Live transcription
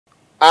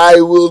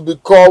I will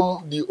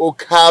become the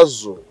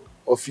Okazu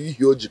of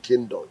Ihioji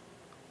Kingdom.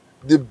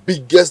 The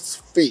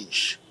biggest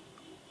fish.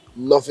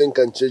 Nothing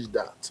can change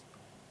that.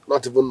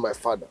 Not even my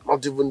father,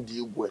 not even the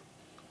Igwe.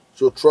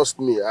 So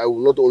trust me, I will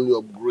not only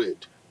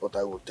upgrade, but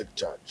I will take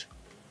charge.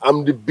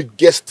 I'm the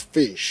biggest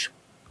fish.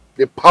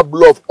 The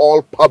Pablo of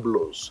all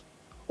Pablos.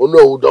 Oh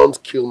no,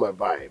 don't kill my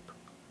vibe.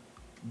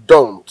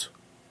 Don't.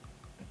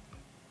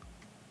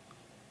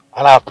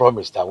 And I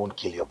promised I won't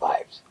kill your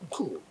vibes.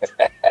 Cool.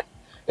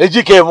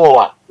 Ejike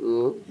Mowa,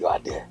 you are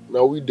there.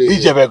 Now we there.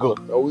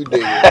 Now we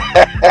there.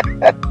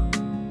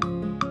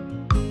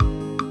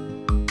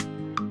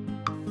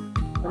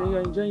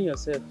 You're enjoying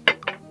yourself.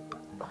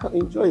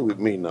 Enjoy with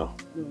me now.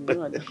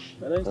 No, I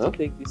don't huh?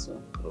 Take this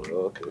one.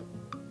 Oh, okay.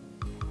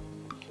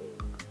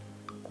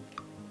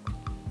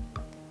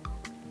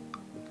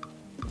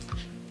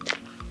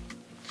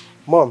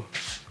 Mom,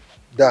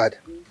 Dad,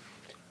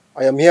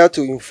 I am here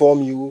to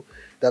inform you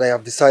that I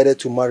have decided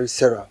to marry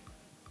Sarah.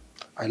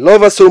 I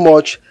love her so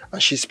much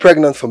and she's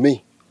pregnant for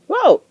me.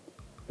 Wow,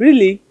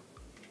 really?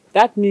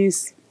 That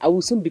means I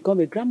will soon become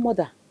a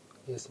grandmother.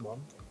 Yes,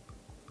 Mom.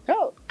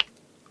 Oh.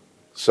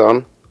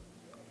 Son,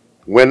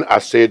 when I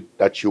said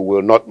that you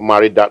will not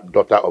marry that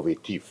daughter of a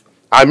thief,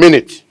 I mean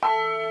it.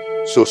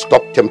 So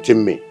stop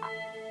tempting me.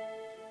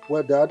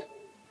 Well, Dad,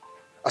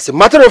 as a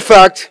matter of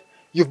fact,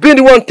 you've been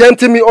the one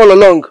tempting me all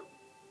along.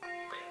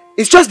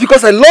 It's just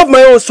because I love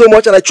my own so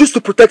much and I choose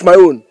to protect my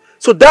own.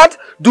 So, Dad,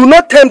 do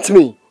not tempt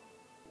me.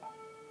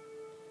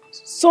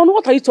 Son,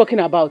 what are you talking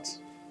about?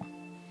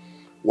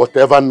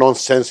 Whatever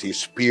nonsense he's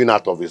spewing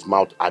out of his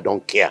mouth, I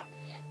don't care.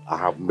 I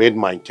have made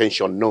my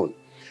intention known.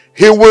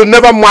 He will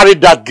never marry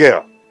that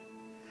girl.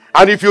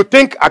 And if you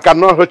think I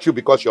cannot hurt you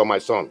because you're my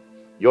son,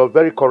 you're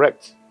very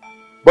correct.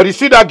 But you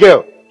see that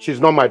girl, she's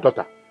not my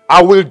daughter.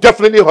 I will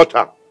definitely hurt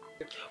her.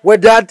 Well,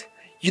 Dad,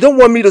 you don't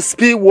want me to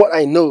spill what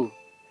I know.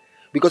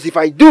 Because if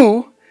I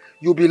do,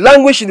 you'll be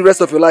languishing the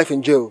rest of your life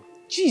in jail.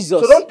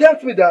 Jesus. So don't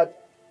tempt me, Dad.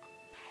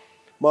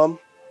 Mom,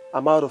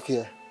 I'm out of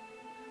here.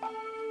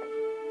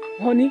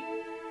 Honey,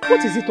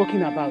 what is he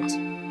talking about?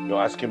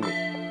 You're asking me.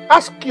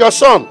 Ask your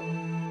son.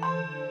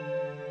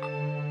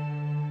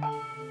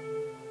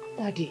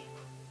 Daddy,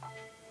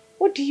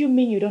 what do you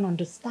mean you don't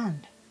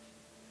understand?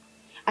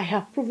 I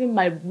have proven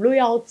my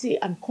loyalty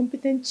and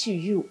competence to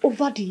you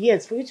over the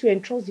years for you to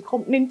entrust the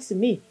company to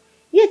me.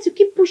 Yet you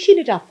keep pushing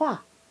it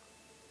afar.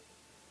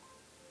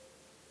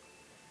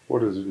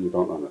 What is it you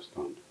don't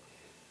understand?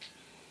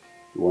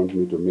 You want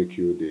me to make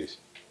you the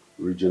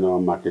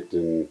regional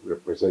marketing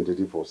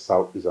representative for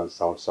Southeast and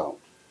South-South.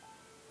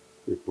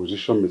 A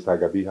position Mr.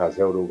 Agabi has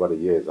held over the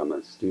years and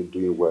is still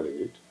doing well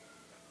in it.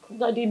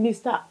 Daddy,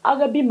 Mr.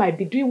 Agabi might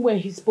be doing well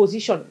in his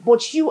position,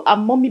 but you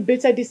and Mommy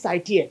better this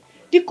idea.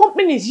 The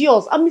company is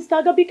yours and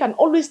Mr. Agabi can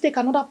always take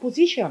another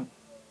position.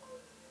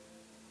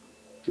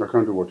 I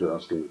can't do what you're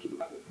asking me to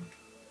do.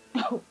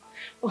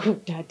 Oh,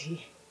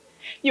 Daddy.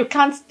 You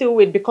can't do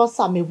it because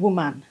I'm a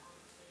woman.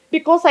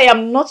 Because I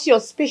am not your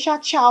special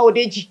child,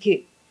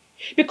 Ejike.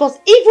 Because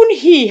even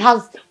he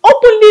has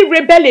openly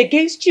rebelled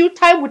against you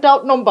time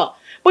without number.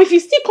 But if you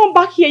still come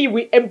back here, you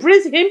will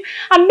embrace him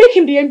and make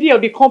him the MD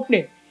of the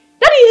company.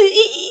 That is,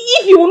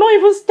 if you will not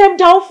even step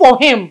down for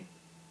him.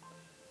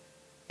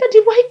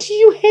 Daddy, why do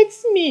you hate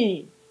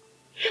me?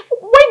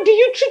 Why do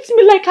you treat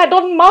me like I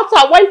don't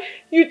matter? Why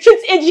you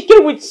treat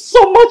Ejike with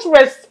so much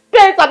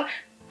respect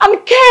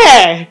and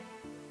care?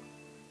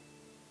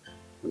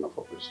 Enough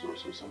of this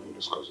nonsense. I won't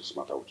discuss this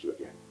matter with you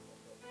again.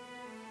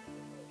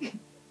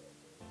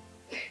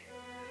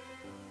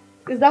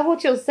 Is that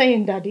what you're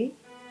saying, Daddy?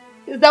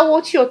 Is that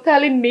what you're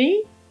telling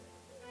me?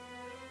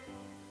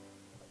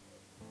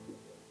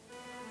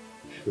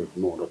 We have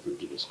no other thing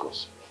to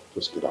discuss.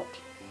 Just get out.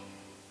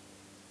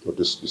 But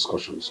this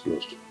discussion is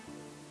closed.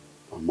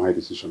 And my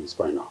decision is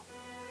final.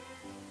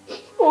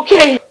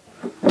 Okay.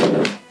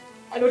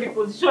 I know the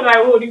position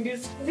I hold in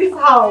this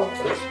house.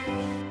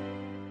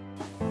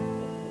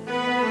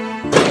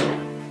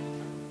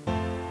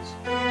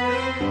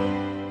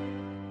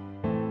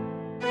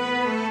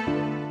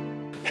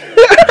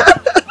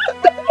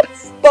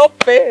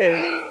 Stop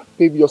it!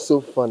 Baby, you're so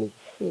funny.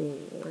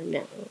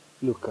 No.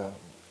 Look,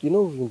 you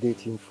know we've been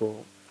dating for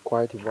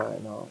quite a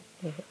while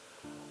now.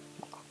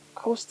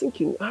 I was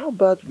thinking, how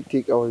about we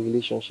take our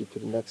relationship to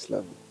the next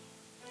level?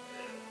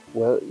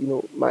 Well, you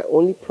know, my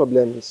only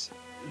problem is,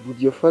 would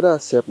your father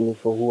accept me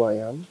for who I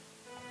am?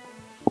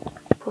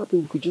 Probably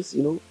we could just,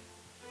 you know,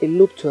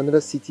 elope to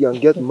another city and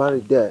get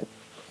married there.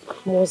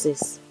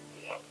 Moses,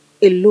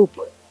 elope?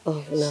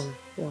 Oh, no.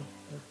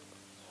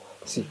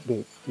 See,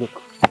 babe, look,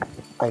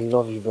 I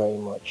love you very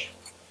much.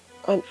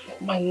 And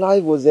my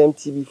life was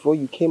empty before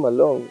you came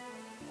along.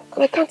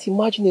 And I can't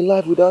imagine a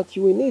life without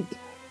you in it.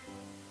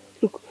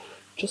 Look,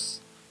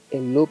 just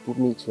elope with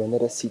me to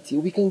another city.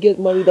 We can get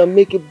married and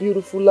make a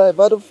beautiful life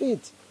out of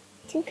it.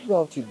 Think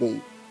about it,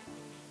 babe.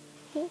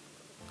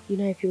 You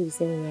know I feel the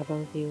same way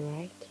about you,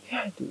 right?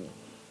 Yeah, I do.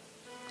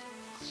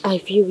 I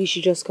feel we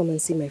should just come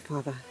and see my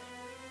father.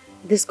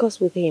 Discuss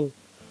with him.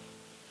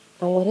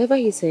 And whatever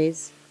he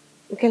says,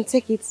 we can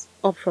take it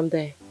up from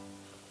there.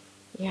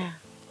 Yeah.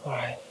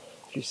 Alright,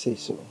 if you say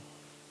so.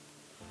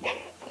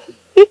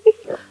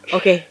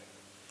 Okay,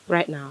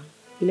 right now.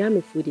 You know I'm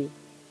a foodie.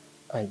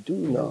 I do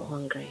I'm now.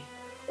 hungry.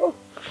 Oh,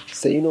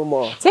 say no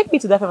more. Take me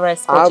to that favorite I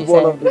spot have you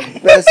one said. of the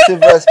best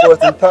favorite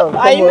spots in town. Come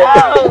I on.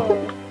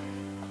 know.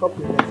 Come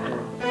on, let's go.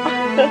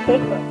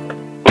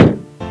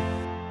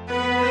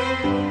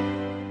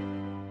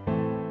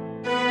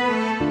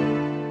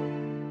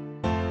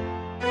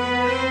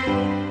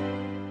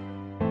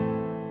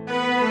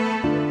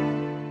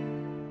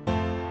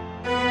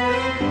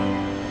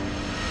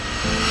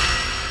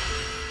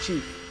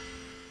 Chief,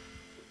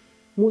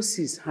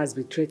 Moses has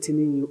been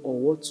threatening you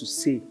on what to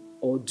say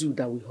or do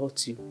that will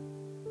hurt you.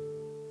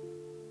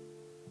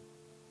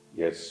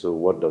 Yes, so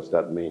what does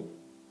that mean?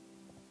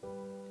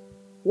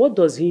 What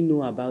does he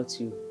know about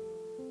you?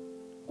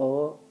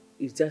 Or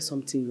is there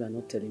something you are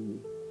not telling me?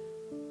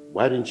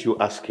 Why didn't you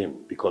ask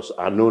him? Because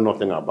I know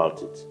nothing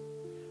about it.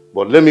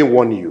 But let me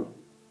warn you,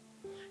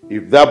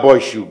 if that boy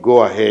should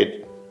go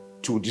ahead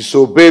to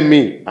disobey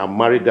me and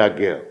marry that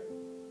girl,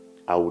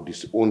 I will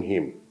disown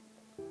him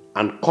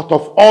and cut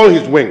off all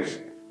his wings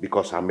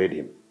because I made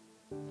him.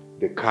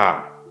 The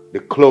car, the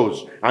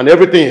clothes, and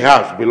everything he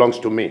has belongs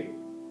to me.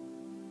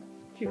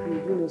 Chief,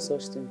 you do no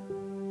such thing.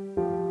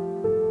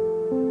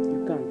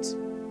 You can't.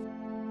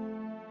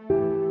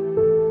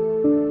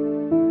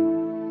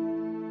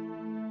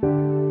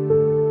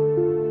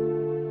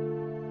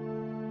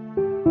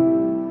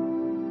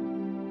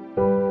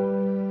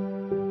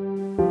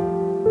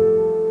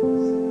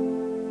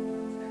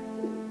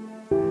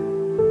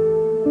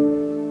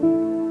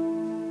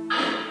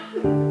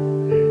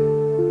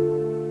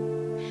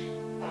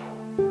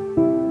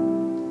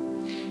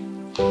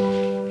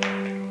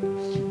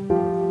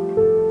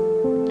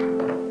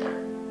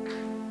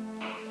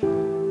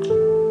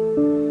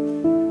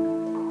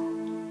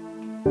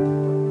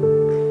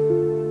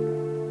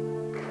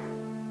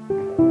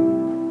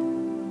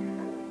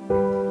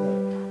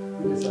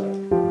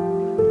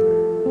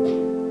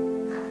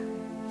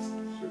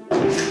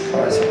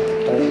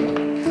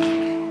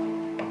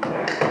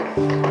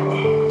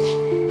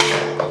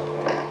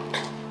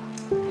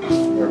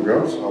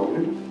 Girls, how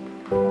are you?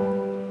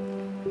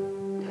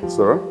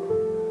 Sarah?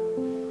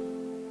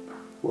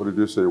 What did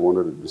you say you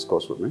wanted to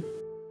discuss with me?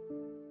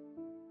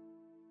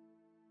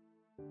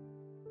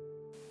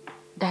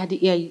 Daddy,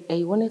 yeah,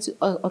 you wanted to...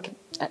 Oh, okay.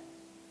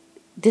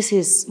 This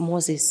is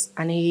Moses,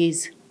 and he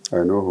is...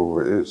 I know who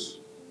he is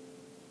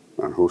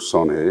and whose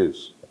son he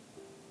is.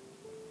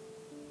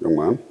 Young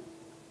man,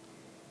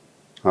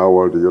 how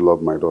well do you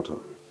love my daughter?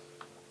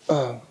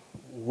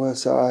 Well,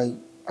 sir,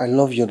 I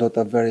love your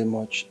daughter very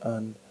much,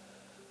 and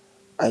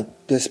I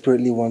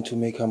desperately want to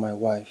make her my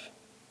wife.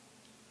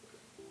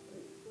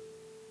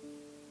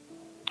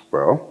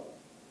 Well,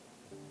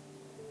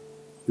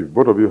 if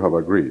both of you have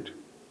agreed,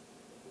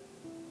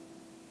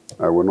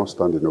 I will not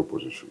stand in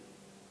opposition.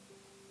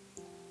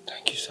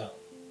 Thank you, sir.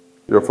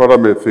 Your father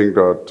may think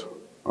that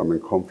I'm in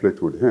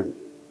conflict with him.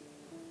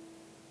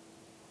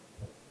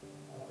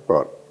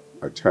 But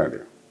I tell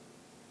you,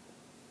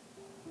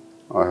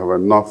 I have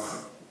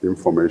enough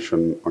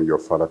information on your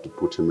father to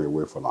put him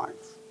away for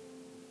life.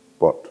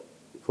 But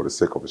for the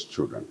sake of his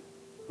children,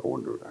 I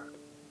won't do that.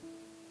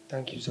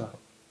 Thank you, sir.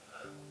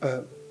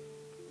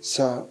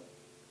 Sir,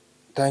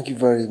 thank you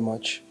very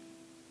much.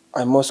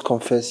 I must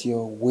confess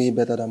you're way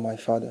better than my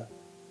father.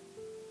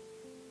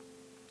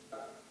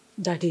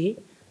 Daddy,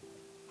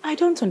 I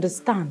don't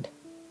understand.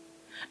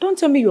 Don't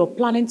tell me you're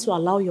planning to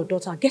allow your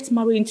daughter get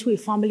married into a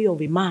family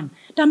of a man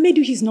that made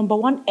you his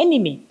 #1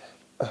 enemy.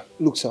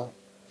 Look, sir,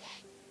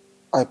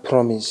 I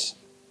promise,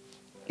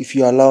 if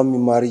you allow me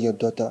marry your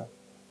daughter,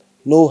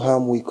 no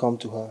harm will come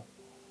to her.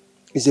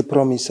 It's a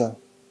promise, sir.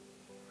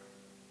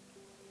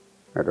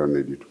 I don't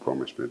need you to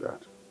promise me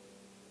that.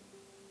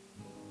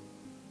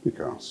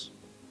 Because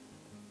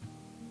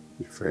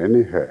if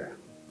any hair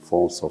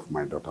falls off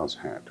my daughter's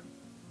head,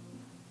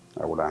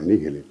 I will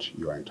annihilate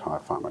your entire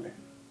family.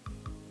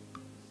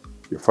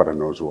 Your father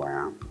knows who I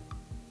am.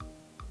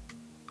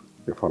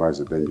 Your father is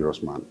a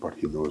dangerous man, but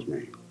he knows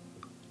me.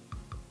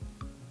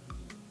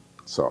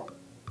 So,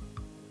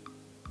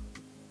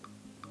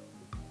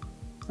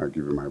 I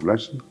give you my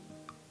blessing.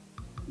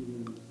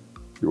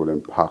 You will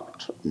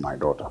impact my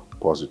daughter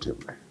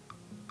positively.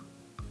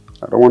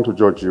 I don't want to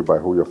judge you by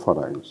who your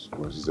father is,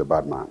 because he's a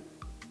bad man.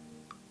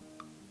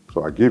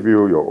 So I give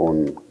you your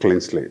own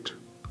clean slate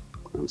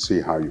and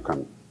see how you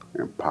can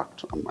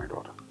impact on my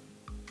daughter.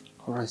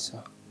 All right,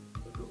 sir.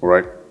 All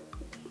right?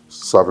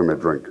 Serve him a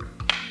drink.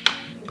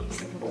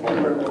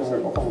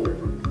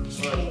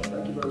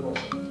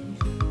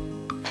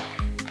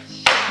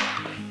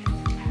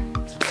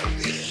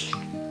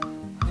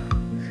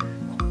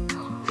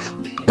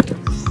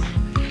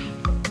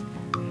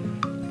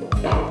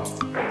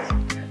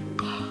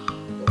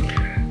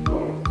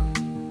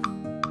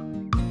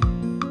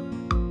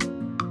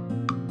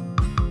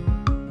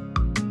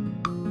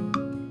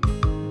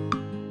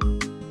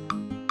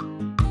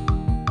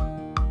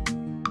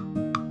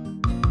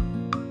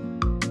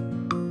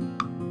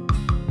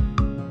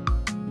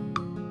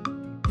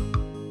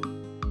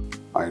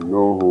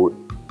 know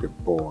who the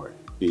boy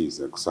is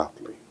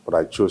exactly, but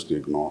I chose to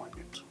ignore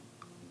it.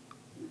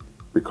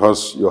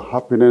 Because your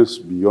happiness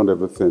beyond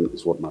everything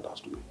is what matters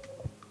to me.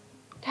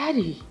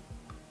 Daddy,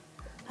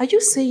 are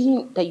you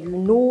saying that you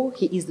know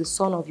he is the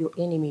son of your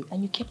enemy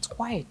and you kept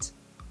quiet?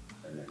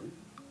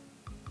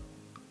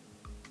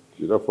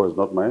 He therefore is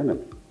not my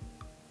enemy.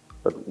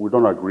 But we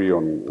don't agree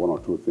on one or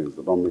two things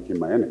that don't make him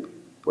my enemy.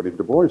 But if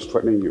the boy is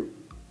threatening you,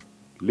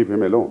 leave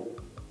him alone.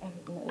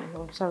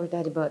 No, I'm sorry,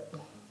 Daddy, but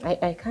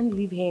I can't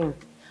leave him.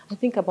 I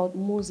think about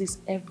Moses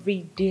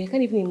every day. I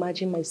can't even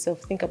imagine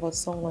myself think about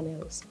someone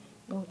else.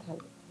 No,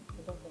 Daddy.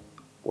 I don't know.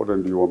 What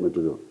then do you want me to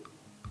do?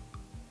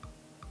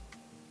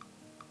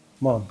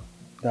 Mom,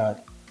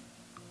 Dad,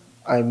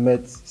 I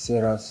met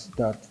Sarah's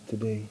dad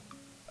today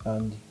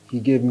and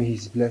he gave me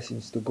his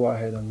blessings to go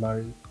ahead and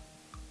marry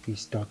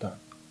his daughter.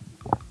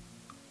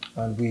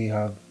 And we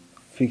have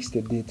fixed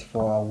a date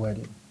for our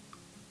wedding.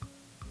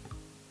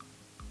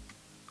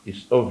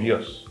 It's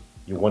obvious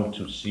you want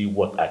to see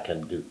what I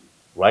can do,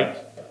 right?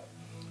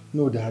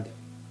 No, Dad.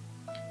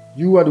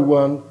 You are the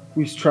one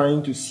who is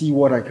trying to see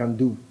what I can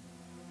do.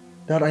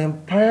 Dad, I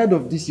am tired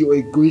of this your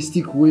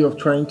egoistic way of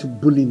trying to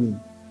bully me.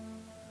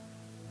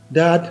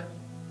 Dad,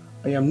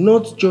 I am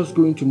not just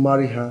going to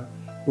marry her,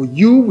 but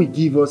you will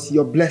give us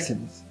your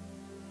blessings.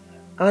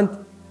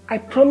 And I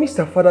promised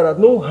her father that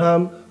no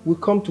harm will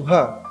come to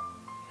her.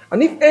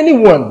 And if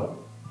anyone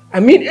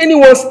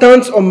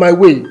stands on my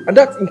way, and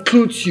that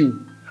includes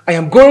you, I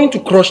am going to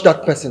crush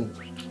that person.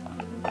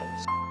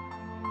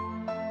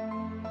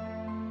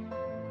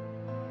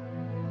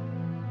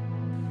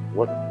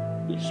 What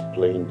is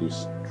playing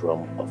this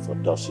drum of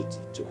audacity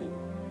to him?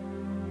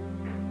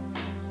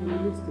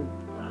 Listen,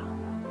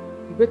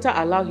 you better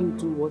allow him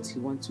to do what he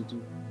wants to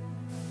do.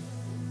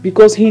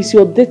 Because he is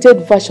your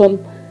updated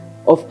version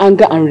of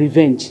anger and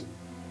revenge.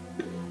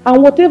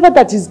 And whatever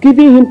that is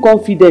giving him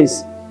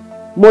confidence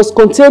must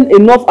contain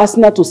enough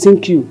arsenal to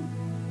sink you.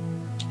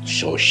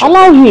 So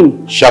allow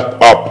him.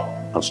 Shut up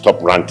and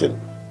stop ranting.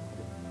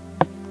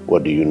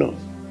 What do you know?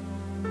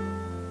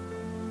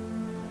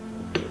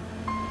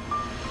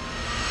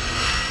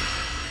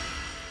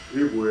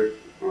 Igwe,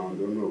 I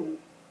don't know.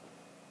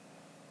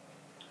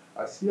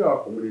 I see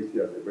our community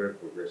as a very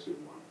progressive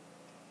one,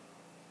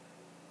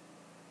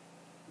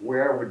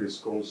 where we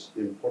discuss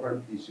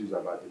important issues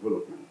about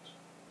development.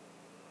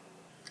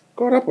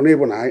 God up on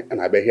even I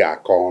and I be here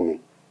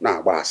corn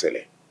now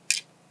basile.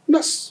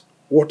 That's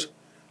what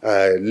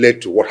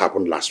led to what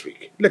happened last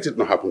week. Let it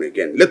not happen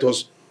again. Let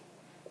us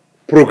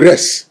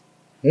progress,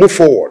 move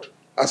forward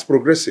as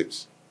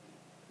progressives.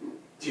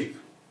 Chief,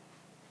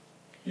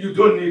 you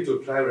don't need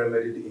to try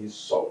remedy the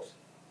insult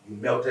you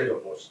melted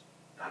on us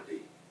that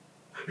day.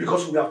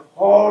 Because we have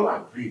all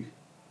agreed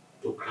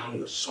to crown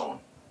your son,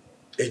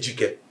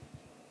 Ejike,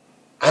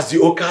 as the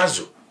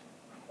Okazu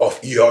of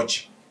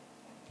Ioji.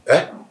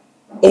 Eh?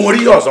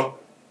 Omori.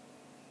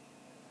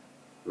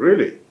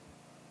 Really?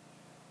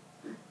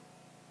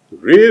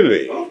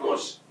 Really? Of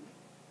course.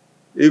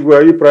 Igwe,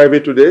 are you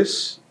private to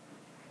this?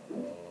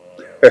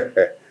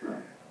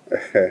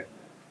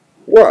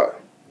 Well,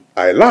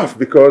 I laugh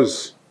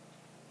because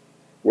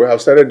we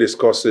have started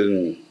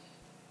discussing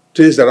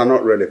things that are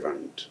not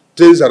relevant,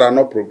 things that are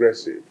not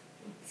progressive,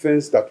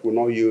 things that will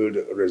not yield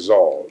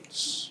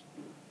results.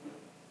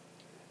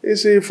 You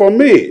see, for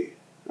me,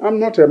 I'm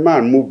not a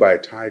man moved by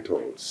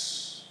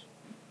titles.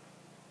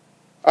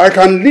 I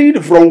can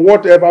lead from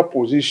whatever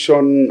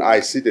position I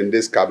sit in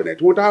this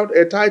cabinet without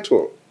a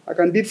title. I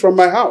can lead from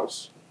my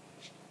house.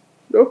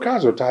 No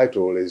kind of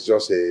title is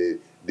just a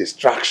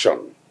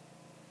distraction.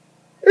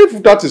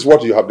 If that is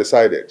what you have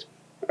decided,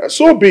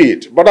 so be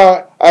it. But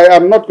I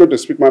am not going to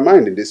speak my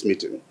mind in this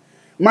meeting.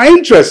 My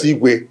interest,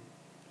 Igwe,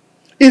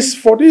 is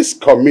for this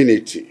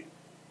community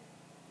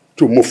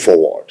to move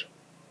forward.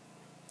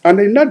 And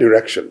in that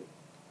direction,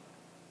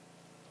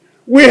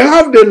 we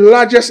have the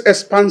largest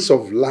expanse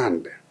of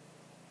land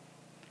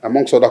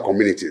amongst other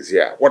communities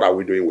here. What are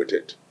we doing with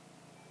it?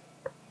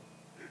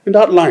 In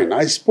that line,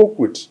 I spoke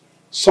with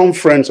some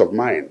friends of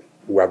mine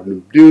who have been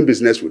doing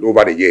business with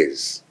over the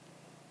years.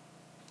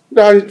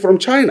 They are from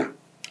China.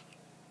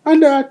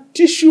 And they are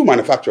tissue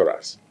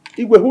manufacturers.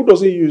 Igwe, who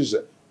doesn't use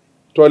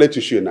toilet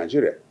tissue in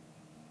Nigeria?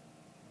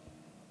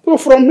 So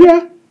from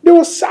here, they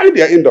will sell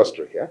their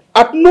industry here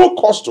at no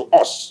cost to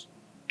us.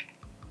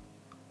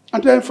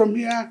 And then from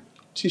here,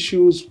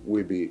 tissues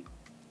will be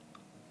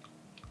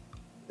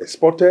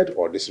exported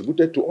or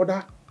distributed to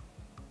other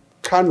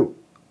Kano,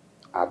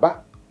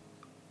 Aba,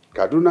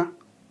 Kaduna,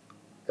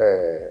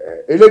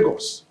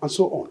 Lagos, and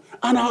so on.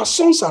 And our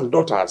sons and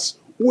daughters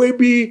will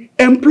be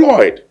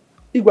employed.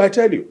 If I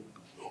tell you,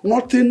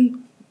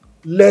 nothing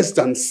less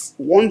than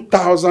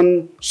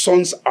 1,000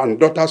 sons and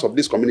daughters of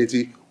this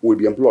community will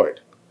be employed.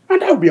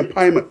 And that will be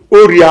empowerment.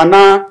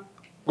 Oriana,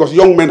 because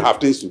young men have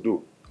things to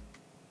do.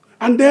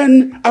 And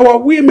then our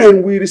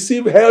women will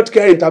receive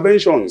healthcare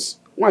interventions.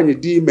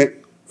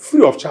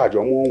 Free of charge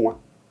or more.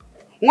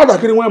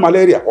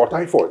 Malaria or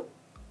typhoid.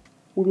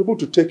 We'll be able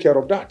to take care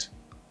of that.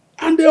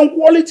 And then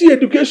quality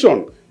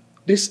education.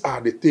 These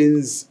are the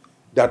things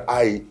that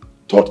I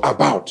thought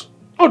about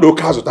all the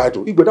Okazu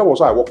title. But that was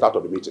why I walked out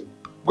of the meeting.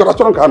 Because I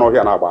told him I'm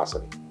here now.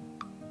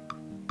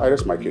 I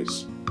rest my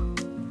case.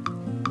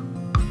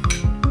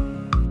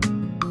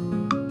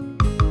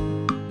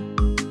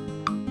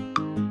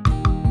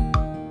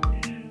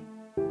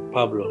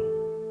 Pablo,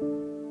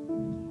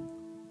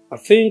 I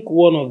think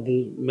one of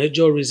the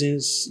major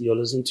reasons you're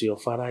listening to your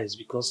father is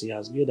because he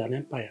has built an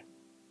empire.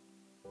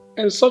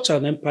 And such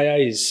an empire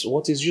is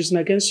what he's using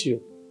against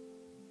you.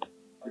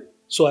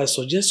 So I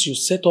suggest you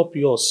set up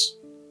yours.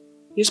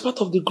 It's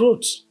part of the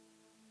growth.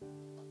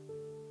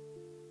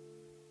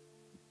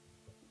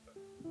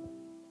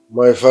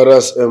 My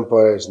father's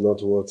empire is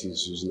not what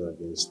he's using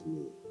against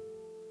me.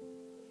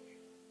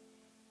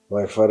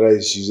 My father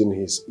is using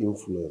his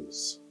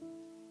influence,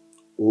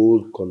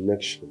 old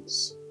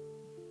connections.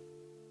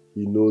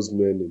 He knows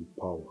men in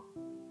power.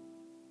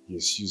 He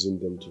is using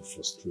them to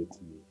frustrate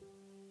me.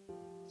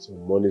 So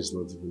money is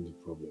not even the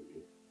problem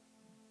here.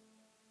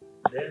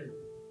 Then,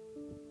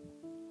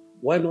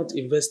 why not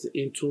invest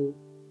into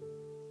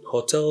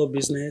hotel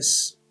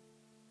business,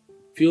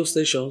 fuel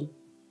station?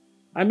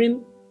 I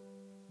mean,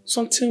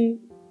 something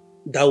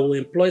that will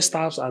employ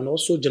staffs and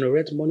also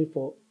generate money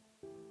for...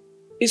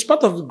 It's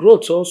part of the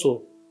growth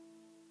also.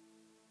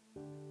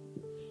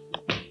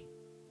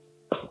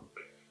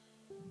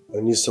 I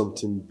need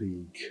something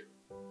big.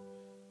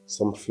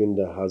 Something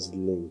that has a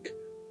link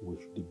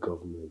with the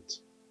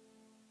government.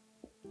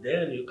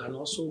 Then you can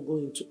also go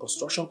into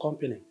construction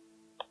company.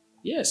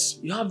 Yes,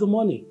 you have the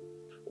money.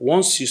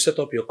 Once you set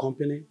up your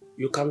company,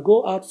 you can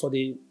go out for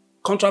the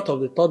contract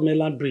of the Third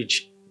Mainland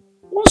Bridge.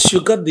 Once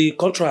you get the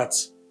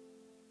contract,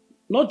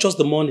 not just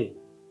the money,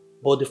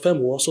 but the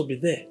firm will also be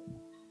there.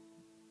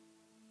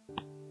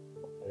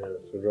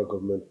 Federal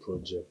government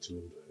project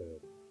will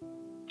help.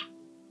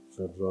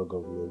 Federal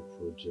government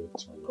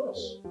project will help.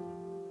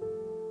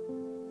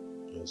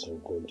 Yes, I'll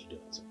go into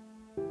that.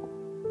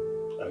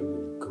 I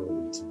will go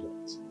into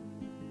that.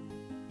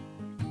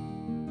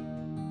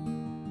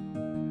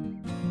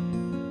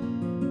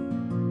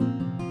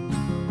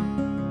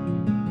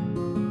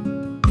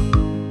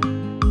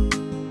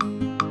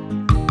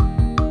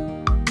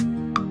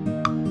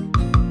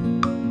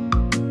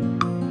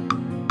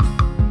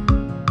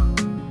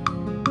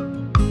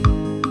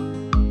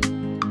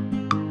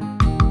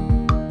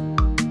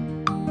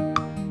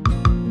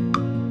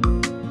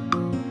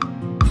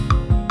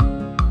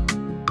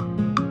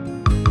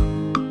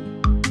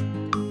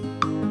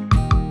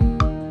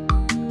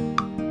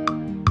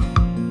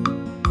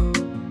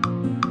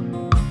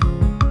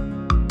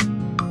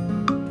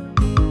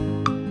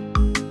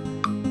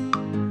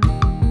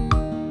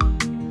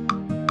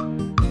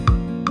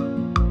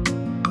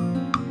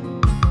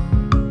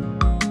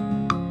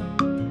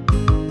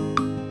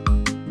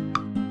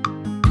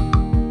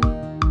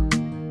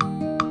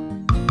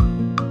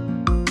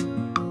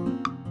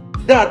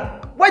 Dad,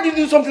 why did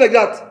you do something like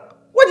that?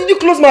 Why did you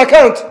close my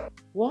account?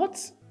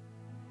 What?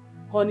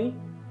 Honey,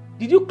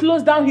 did you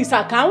close down his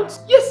account?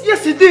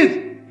 Yes, he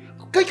did.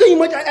 Can you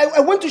imagine?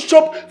 I went to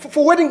shop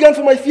for wedding gown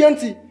for my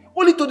fiancé,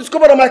 only to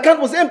discover that my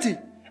account was empty.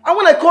 And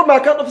when I called my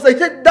account officer, he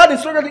said Dad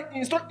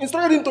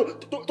instructed him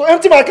to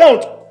empty my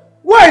account.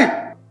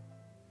 Why?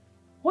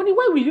 Honey,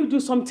 why will you do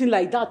something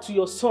like that to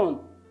your son?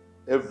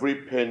 Every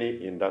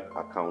penny in that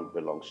account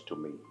belongs to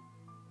me.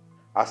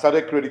 I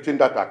started crediting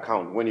that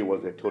account when he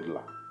was a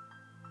toddler.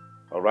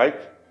 All right?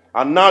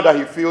 And now that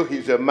he feels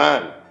he's a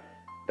man,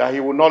 that he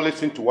will not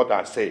listen to what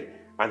I say,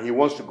 and he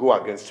wants to go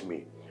against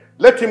me,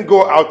 let him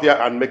go out there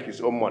and make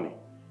his own money.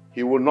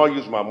 He will not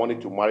use my money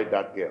to marry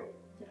that girl,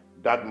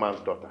 that man's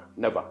daughter.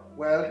 Never.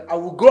 Well, I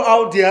will go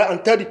out there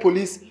and tell the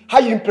police how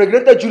you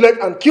impregnated Juliet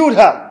and killed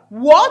her.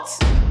 What?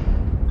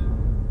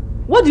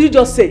 What did you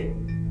just say?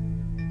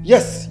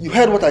 Yes, you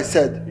heard what I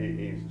said.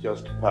 He is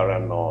just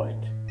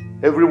paranoid.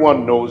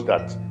 Everyone knows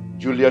that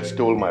Juliet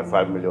stole my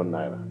 5 million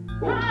naira.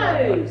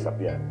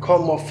 Hey.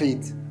 Come off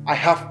it. I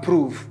have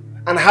proof.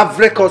 And I have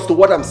records to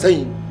what I'm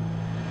saying.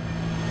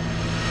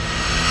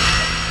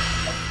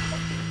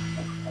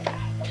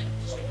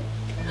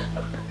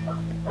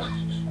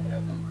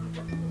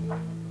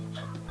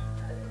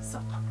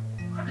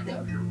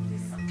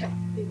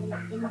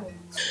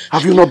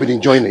 Have you not been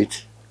enjoying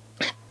it?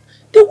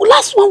 The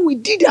last one we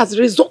did has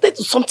resulted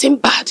to something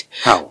bad.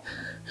 How?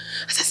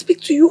 As I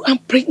speak to you, I'm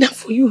pregnant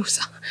for you,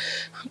 sir.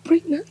 I'm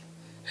pregnant.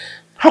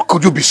 How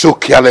could you be so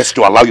careless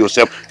to allow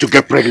yourself to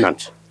get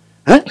pregnant?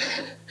 Huh?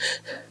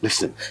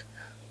 Listen,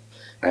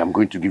 I am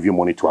going to give you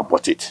money to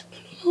abort it.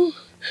 No,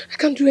 I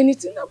can't do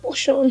anything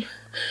abortion.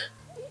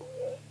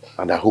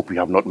 And I hope you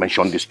have not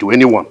mentioned this to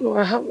anyone. No,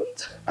 I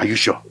haven't. Are you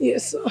sure?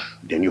 Yes, sir.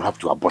 Then you have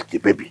to abort the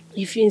baby.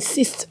 If you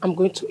insist, I'm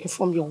going to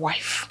inform your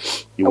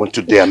wife. You want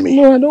to dare me?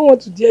 No, I don't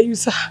want to dare you,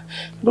 sir. I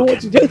don't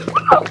want to dare you.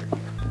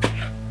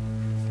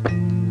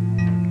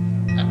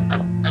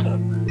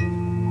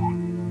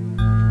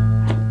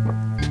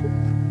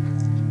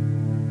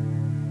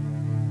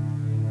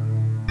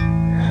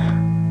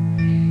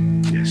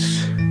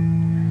 Yes.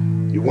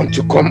 You want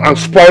to come and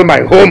spoil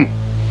my home?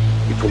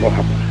 It will not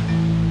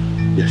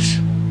happen. Yes.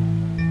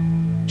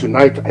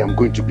 Tonight I am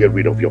going to get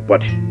rid of your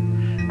body.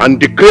 and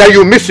declare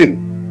you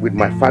missing with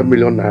my 5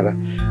 million naira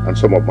and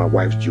some of my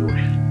wife's jewelry.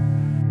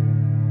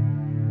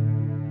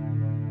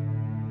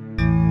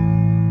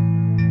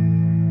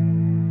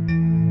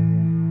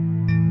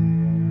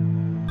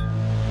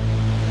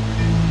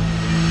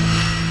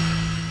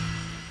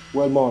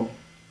 Well, Mom,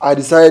 I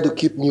decided to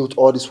keep mute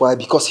all this while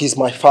because he's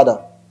my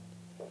father.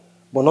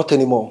 But not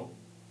anymore.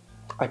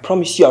 I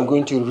promise you I'm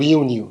going to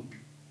ruin you.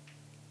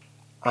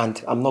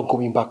 And I'm not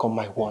going back on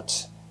my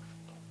words.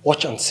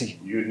 Watch and see.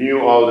 You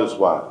knew all this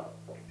while.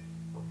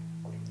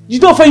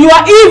 Jidofe, you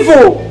are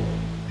evil!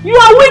 You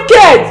are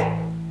wicked!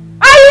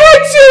 I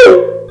hate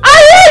you!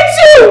 I hate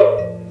you!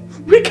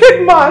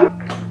 Wicked man!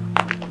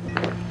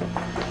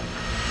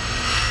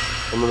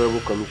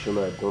 Honorable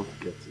Commissioner, I don't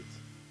get it.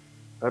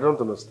 I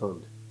don't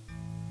understand.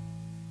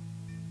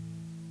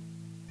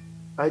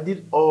 I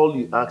did all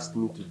you asked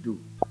me to do.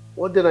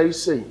 What then are you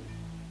saying?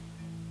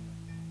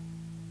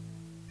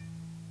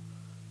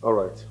 All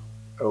right,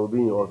 I will be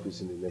in your office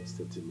in the next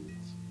 30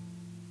 minutes.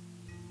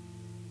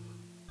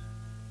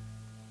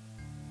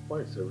 Why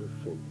is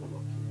everything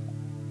working?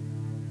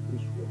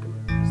 Who's working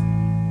like this?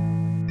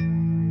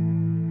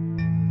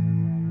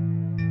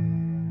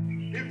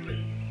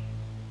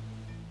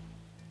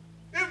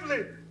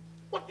 Evelyn!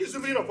 What is the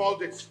meaning of all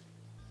this?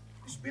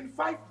 It's been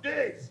 5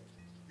 days.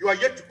 You are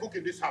yet to cook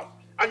in this house,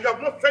 and you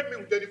have not fed me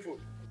with any food.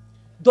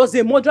 Does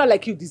a murderer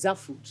like you deserve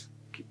food?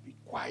 Keep it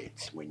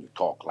quiet when you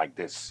talk like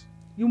this.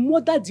 You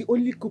murdered the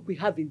only cook we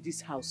have in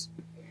this house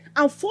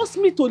and forced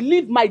me to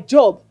leave my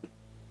job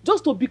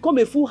just to become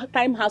a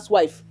full-time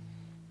housewife.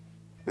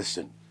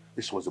 Listen,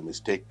 this was a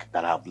mistake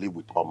that I have lived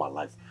with all my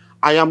life.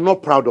 I am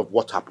not proud of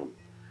what happened.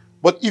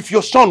 But if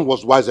your son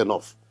was wise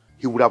enough,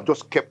 he would have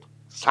just kept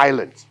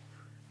silent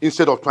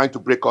instead of trying to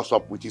break us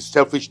up with his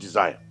selfish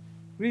desire.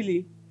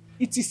 Really?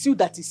 It is you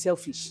that is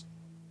selfish.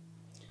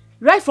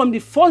 Right from the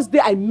first day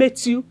I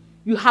met you,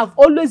 you have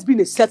always been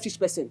a selfish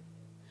person.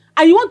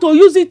 And you want to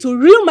use it to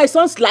ruin my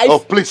son's life? Oh,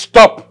 please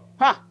stop!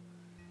 Huh?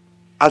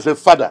 As a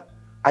father,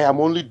 I am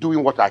only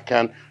doing what I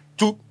can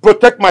to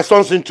protect my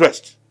son's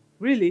interest.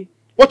 Really?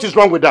 What is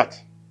wrong with that?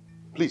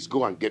 Please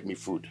go and get me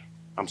food.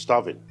 I'm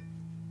starving.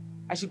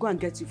 I should go and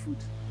get you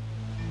food.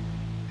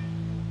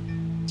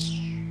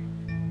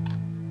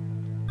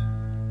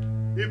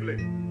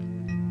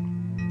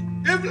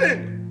 Evelyn!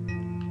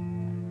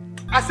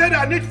 Evelyn! I said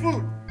I need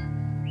food.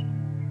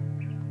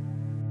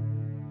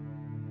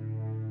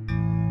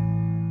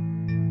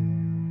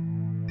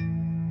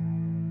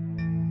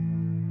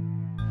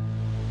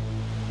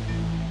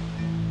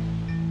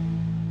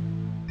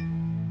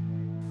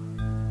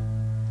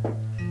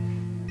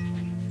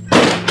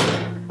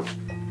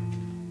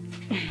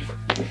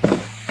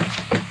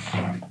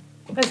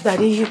 Yes,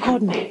 Daddy, you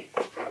called me.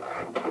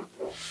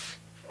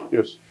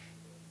 Yes.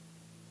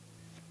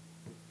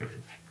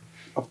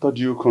 After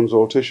due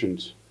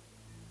consultations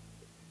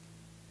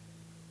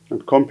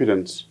and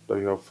confidence that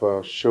you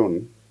have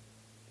shown,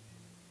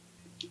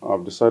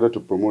 I've decided to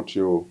promote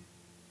you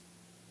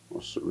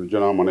as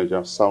Regional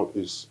Manager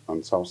Southeast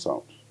and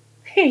South-South.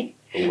 Hey.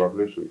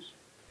 Congratulations.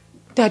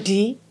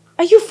 Daddy,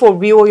 are you for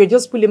real or you're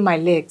just pulling my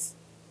legs?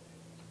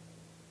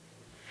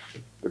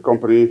 The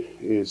company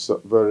is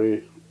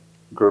very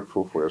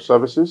grateful for your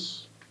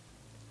services,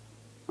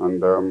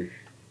 and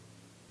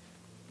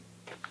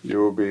you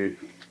will be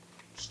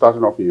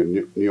starting off in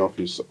your new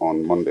office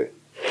on Monday.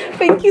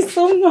 Thank you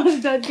so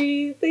much,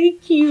 Daddy.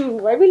 Thank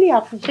you. I really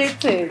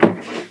appreciate it.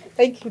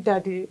 Thank you,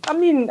 Daddy. I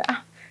mean,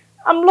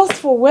 I'm lost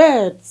for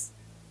words.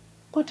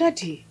 But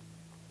Daddy,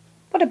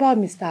 what about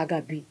Mr.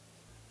 Agabi?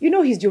 You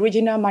know he's the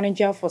regional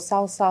manager for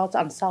South-South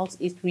and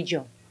South-East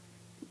region.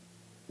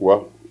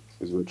 Well,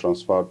 he's been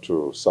transferred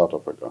to South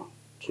Africa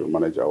to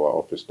manage our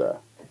office there.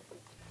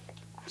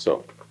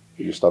 So,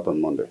 you start on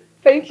Monday.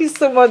 Thank you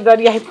so much,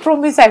 Daddy. I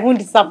promise I won't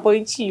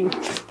disappoint you.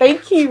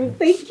 Thank you.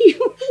 Thank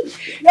you.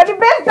 You're the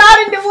best dad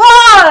in the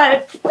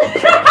world.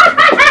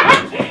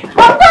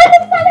 I'm going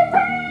to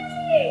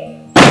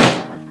celebrate.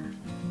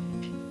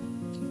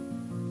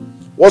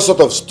 What sort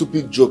of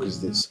stupid joke is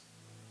this?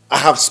 I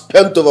have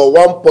spent over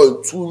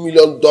 $1.2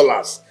 million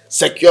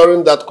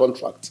securing that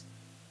contract.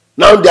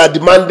 Now they are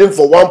demanding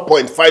for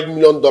 $1.5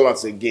 million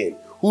again.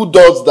 Who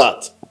does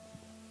that?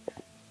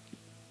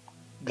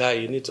 Guy,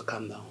 you need to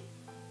calm down.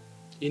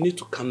 You need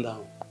to calm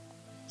down.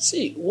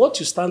 See, what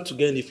you stand to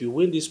gain if you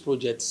win these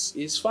projects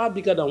is far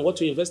bigger than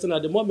what you're investing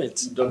at the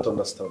moment. You don't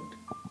understand.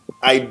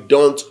 I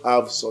don't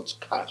have such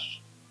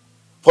cash.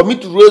 For me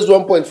to raise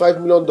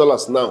 $1.5 million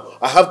now,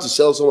 I have to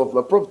sell some of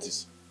my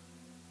properties.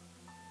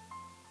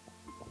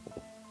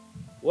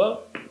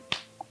 Well,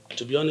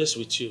 to be honest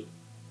with you,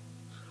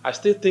 I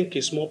still think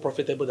it's more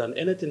profitable than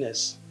anything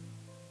else.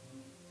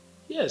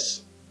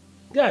 Yes.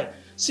 Guy,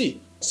 see,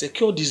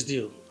 secure this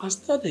deal and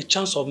stand a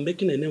chance of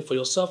making a name for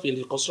yourself in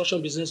the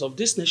construction business of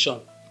this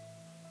nation.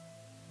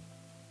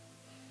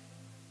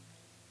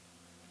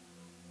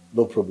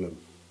 No problem.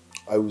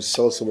 I will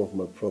sell some of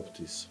my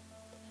properties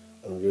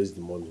and raise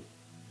the money.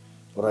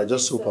 But I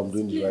just hope I'm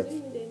doing the right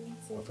thing.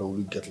 If I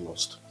will get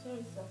lost.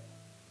 Sorry, sir.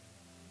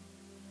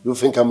 You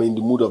think I'm in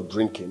the mood of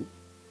drinking?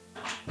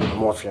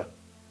 Mafia.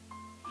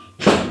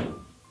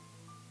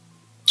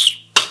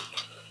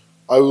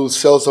 I will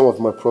sell some of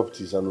my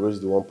properties and raise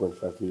the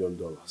 $1.5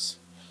 million.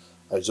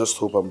 I just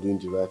hope I'm doing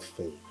the right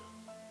thing.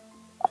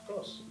 Of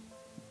course.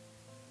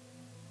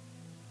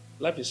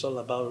 Life is all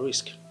about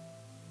risk.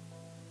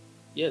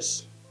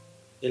 Yes,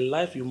 in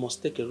life you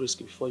must take a risk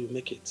before you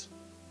make it.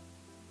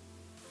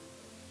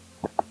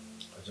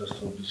 I just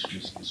hope this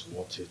risk is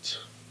worth it.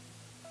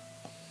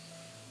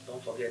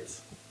 Don't forget,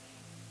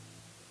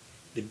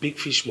 the big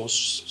fish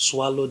must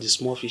swallow the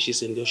small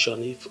fishes in the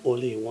ocean if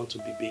only you want to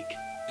be big.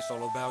 It's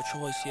all about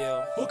choice,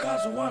 yeah.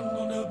 Focus one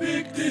on the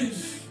big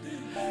things.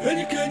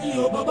 Any Kenny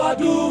or Baba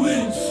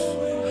doings.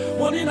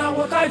 One in our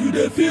water, you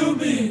they feel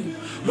me.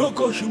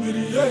 Loco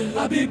humiliate,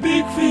 I be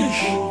big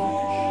fish.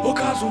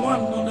 Focus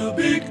one on the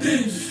big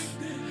things.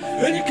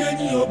 Any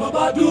Kenny or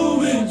Baba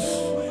doings.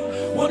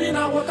 One in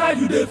our water,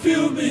 you they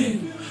feel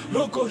me.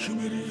 Loco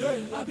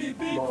humiliate, I be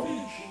big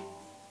fish.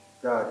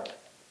 Dad,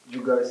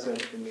 you guys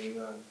sent for me,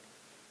 and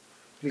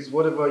please,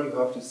 whatever you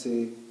have to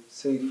say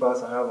it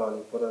fast. I have an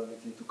important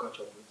meeting to catch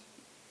up with.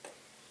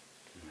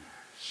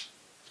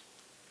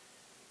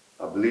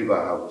 I believe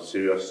I have a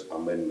serious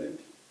amendment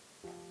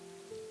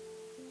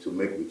to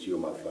make with you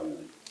and my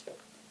family.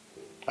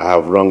 I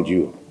have wronged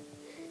you,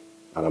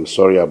 and I'm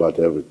sorry about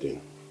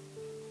everything.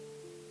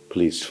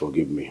 Please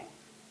forgive me.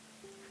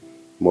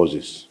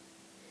 Moses,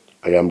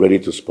 I am ready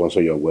to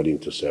sponsor your wedding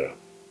to Sarah.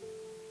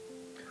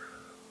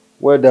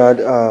 Well, Dad,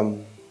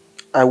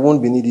 I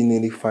won't be needing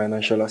any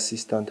financial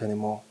assistance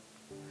anymore.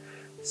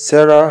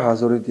 Sarah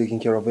has already taken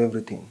care of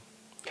everything.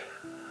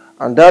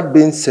 And that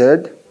being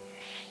said,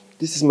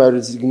 this is my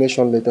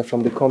resignation letter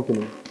from the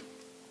company.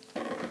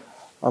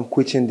 I'm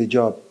quitting the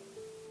job.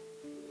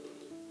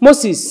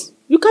 Moses,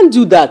 you can't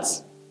do that.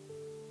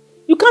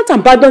 You can't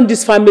abandon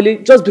this family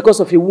just because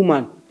of a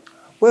woman.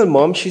 Well,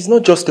 Mom, she's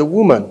not just a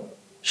woman.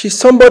 She's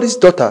somebody's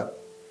daughter.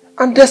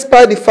 And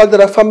despite the fact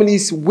that our family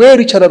is way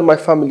richer than my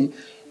family,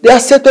 they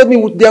accepted me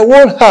with their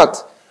whole heart.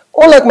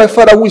 Unlike my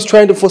father, who is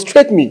trying to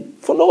frustrate me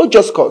for no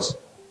just cause.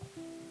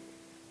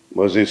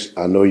 Moses,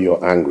 I know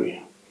you're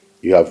angry.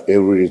 You have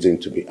every reason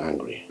to be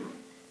angry.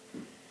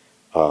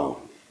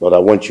 But I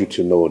want you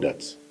to know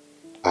that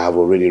I have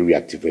already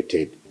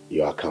reactivated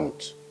your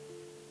account.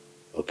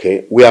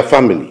 Okay? We are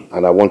family,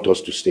 and I want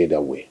us to stay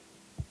that way.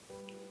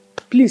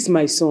 Please,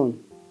 my son.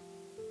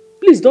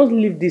 Please don't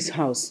leave this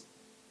house.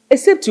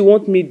 Except you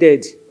want me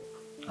dead.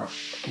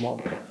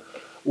 Mom.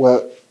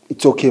 Well,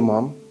 it's okay,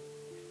 Mom.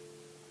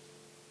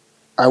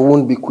 I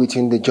won't be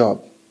quitting the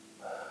job.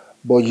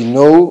 But you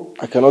know,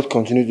 I cannot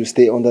continue to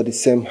stay under the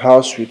same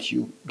house with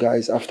you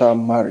guys after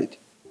I'm married.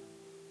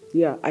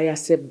 Yeah, I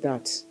accept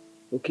that.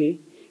 Okay?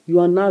 You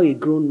are now a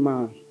grown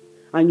man.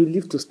 And you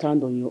live to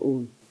stand on your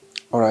own.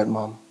 Alright,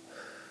 Mom.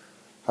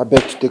 I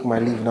beg to take my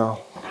leave now.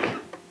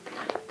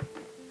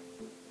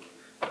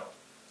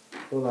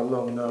 All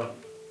along now.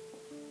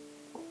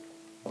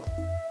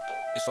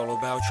 It's all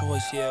about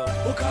choice, yeah.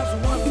 Focus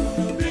one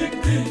on the big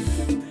things.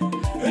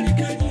 Any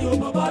Kenny or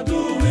Baba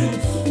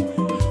doings.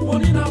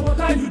 One in our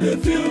water, you they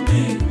feel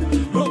me.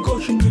 Loco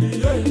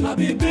humiliate, I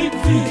be big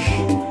fish.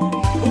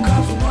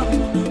 Focus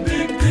one on the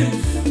big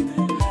things.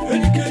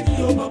 Any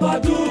Kenny or Baba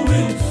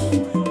doings.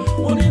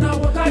 One in our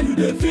water, you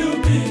they feel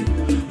me.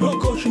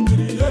 Loco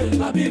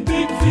humiliate, I be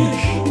big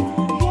fish.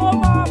 Oh,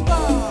 Baba.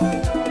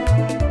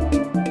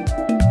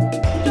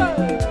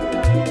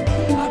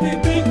 I be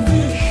big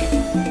fish.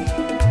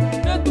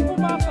 I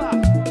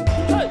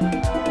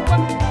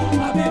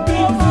be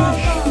big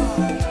fish.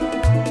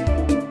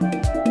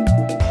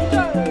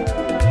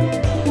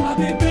 I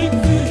be big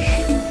fish.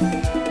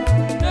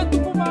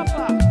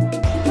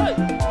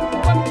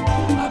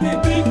 I be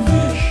big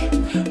fish.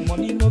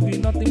 Money no be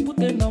nothing, put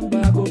a number, I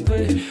go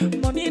pay.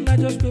 Money not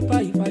just paper,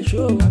 if I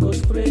show, I go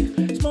spray.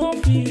 Small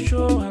fish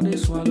show, and they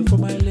swallow for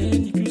my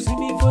lane. If you see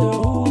me for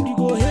your hood, you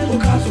go hell.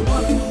 Because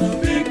one on the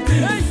big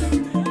thing.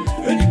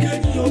 Any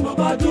Kenny or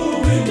Baba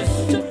doing.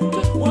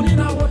 One in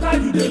our water,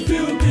 you they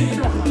feel me.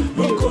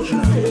 Loco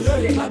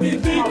humiliate, I be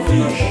big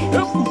fish.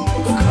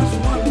 Because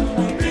one on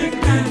the big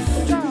things.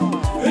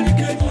 Any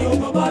Kenny or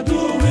Baba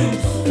doing.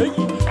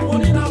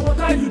 One in our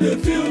water, you they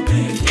feel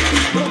me.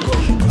 Loco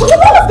humiliate.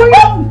 What's going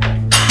on?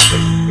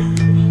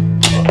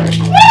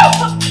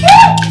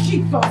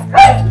 Jesus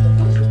Christ!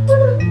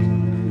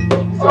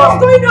 What's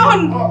going on?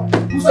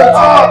 Who said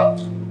that?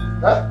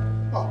 Huh?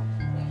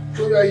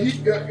 So you're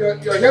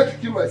here to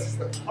kill my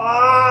sister?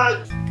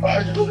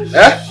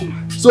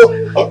 So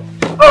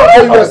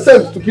you were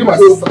sent to kill my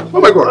sister?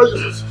 Oh my God!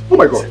 Oh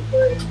my God!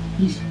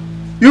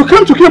 You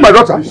came to kill my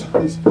daughter?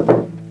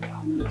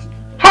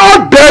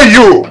 How dare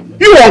you!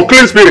 You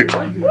unclean spirit!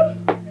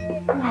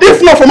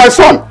 If not for my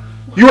son,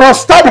 you would have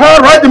stabbed her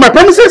right in my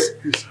premises?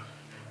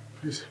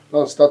 Please,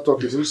 now start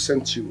talking. Who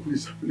sent you?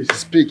 Please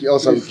speak,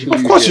 else I will kill you.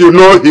 Of course you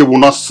know he will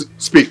not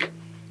speak.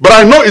 But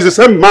I know it's the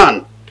same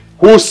man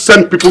who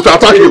sent people to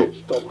attack you.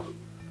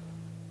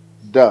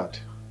 Dad,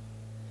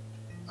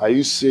 are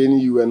you saying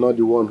you were not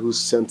the one who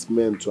sent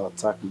men to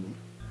attack me?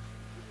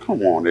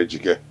 Come on,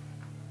 Ejike.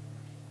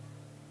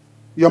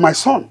 You're my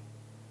son.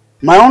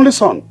 My only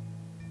son.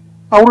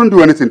 I wouldn't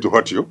do anything to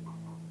hurt you.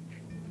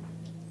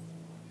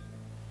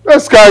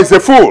 This guy is a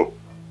fool.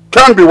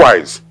 Can't be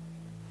wise.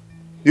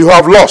 You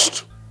have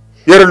lost.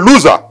 You're a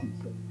loser.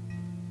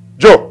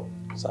 Joe.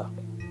 Sir.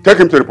 Take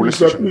him to the police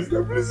station.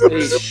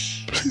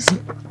 Please.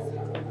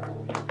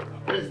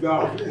 Please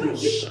now.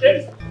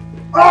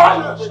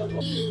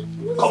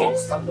 Come on,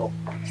 stand up.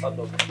 Stand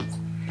up.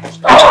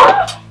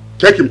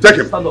 Take him.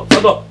 Stand up.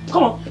 Come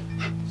on.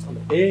 Stand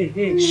up.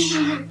 Hey.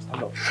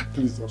 Stand up.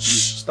 Please.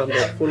 Stand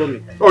up. Follow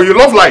me. Oh, you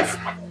love life.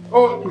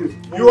 Oh,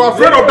 you are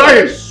afraid of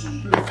dying.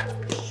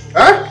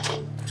 Huh?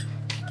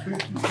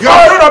 You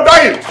are afraid of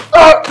dying.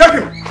 Take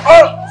him.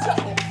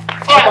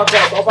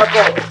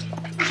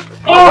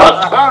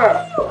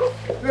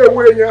 Stay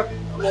away here.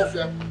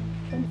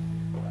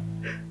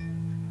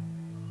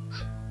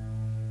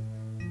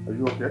 Are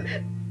you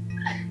okay?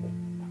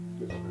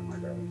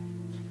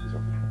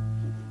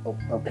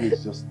 Oh,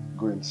 please just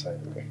go inside,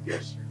 okay?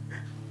 Yes.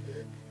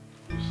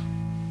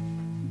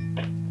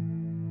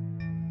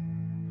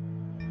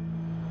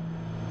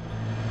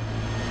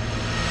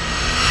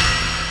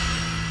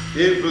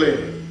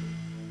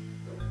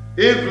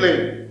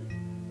 Evelyn,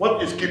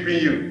 what is keeping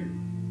you?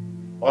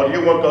 Or do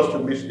you want us to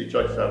miss the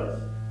church service?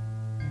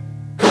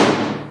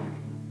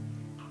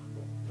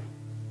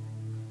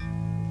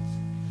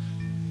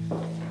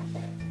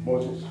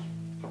 Moses,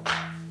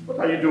 what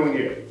are you doing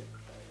here?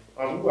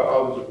 And who are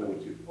all these people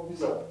with you?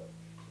 Officer,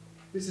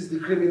 this is the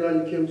criminal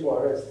you came to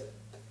arrest.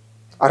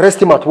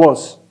 Arrest him at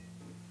once.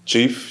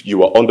 Chief,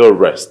 you are under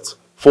arrest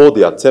for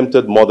the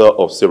attempted murder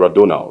of Sarah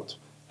Donald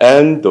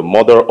and the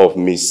murder of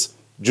Miss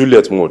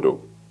Juliet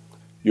Modo.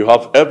 You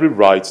have every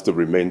right to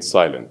remain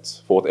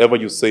silent, for whatever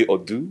you say or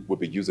do will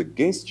be used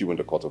against you in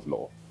the court of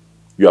law.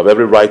 You have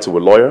every right to a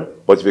lawyer,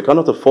 but if you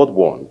cannot afford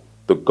one,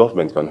 the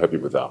government can help you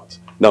with that.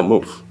 Now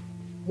move.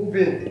 Move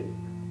in.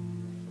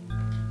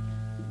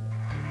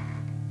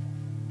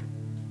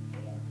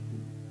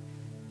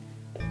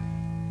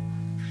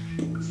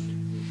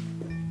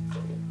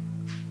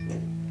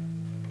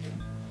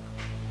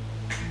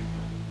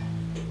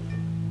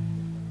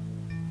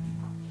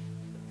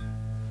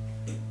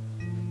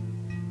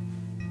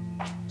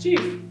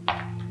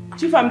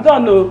 Chief, I'm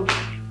done, no.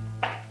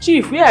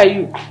 Chief, where are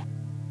you?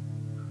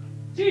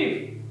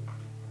 Chief!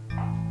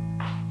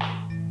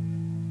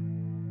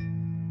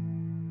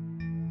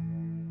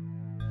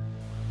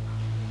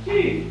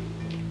 Chief!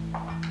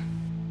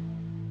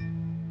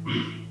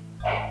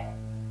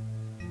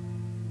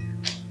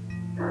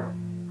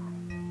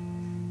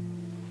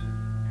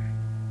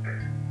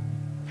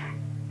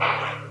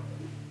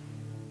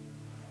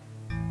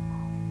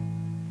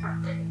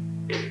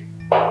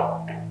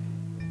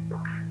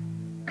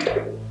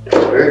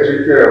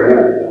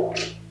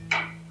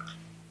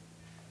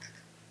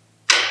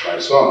 My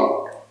son.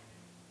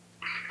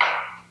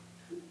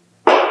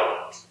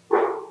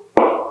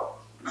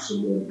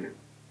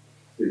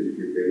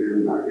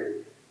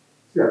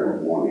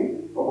 Good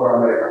morning.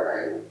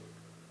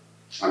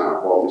 And I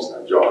call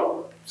Mr.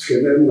 John.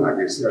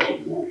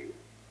 Good morning.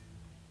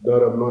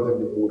 Dad, I'm not in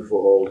the mood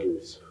for all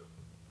this.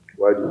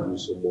 Why did you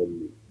summon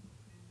me?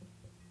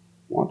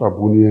 What a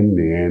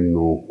bunyan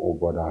no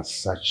over that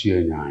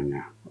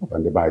Sachianya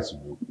and the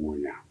bicycle.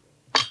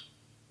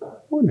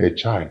 When a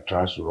child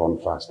tries to run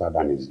faster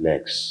than his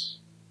legs,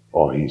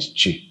 or his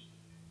chief,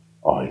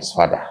 or his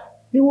father,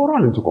 he will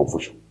run into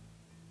confusion.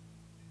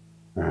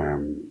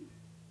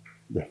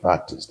 The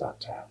fact is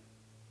that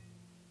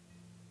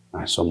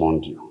I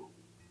summoned you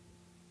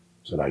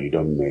so that you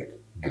don't make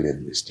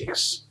grave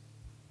mistakes.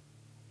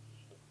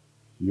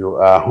 You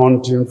are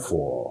hunting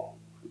for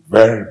a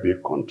very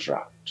big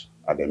contract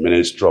at the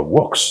Ministry of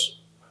Works.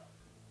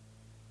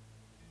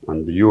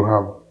 And you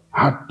have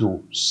had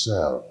to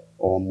sell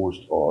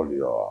almost all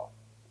your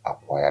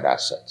acquired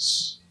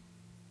assets.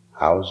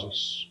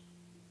 Houses,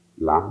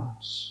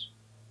 lands,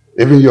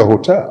 even your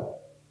hotel.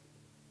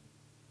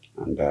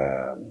 And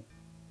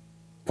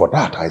for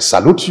that, I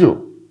salute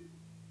you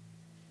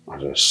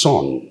as a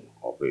son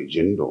of a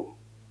Jindo,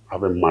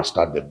 having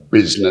mastered the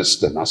business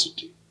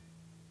tenacity.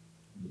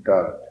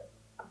 Dad,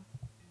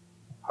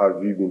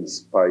 have you been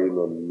spying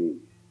on me?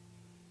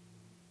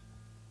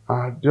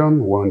 I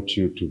don't want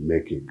you to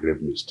make a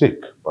grave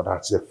mistake, but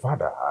as a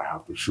father, I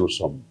have to show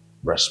some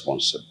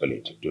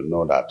responsibility to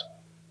know that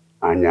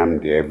I am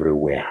there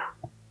everywhere.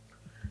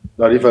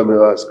 Dad, if I may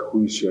ask,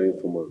 who is your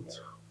informant?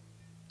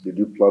 Did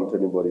you plant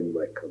anybody in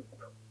my camp?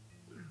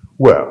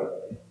 Well,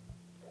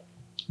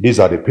 these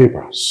are the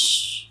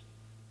papers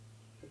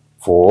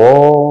for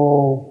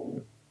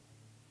all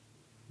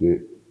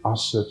the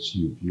assets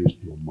you've used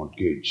to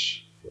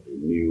mortgage for the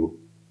new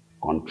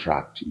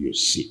contract you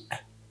seek.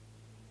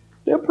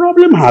 The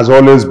problem has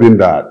always been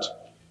that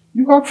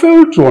you have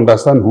failed to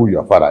understand who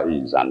your father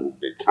is and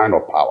the kind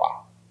of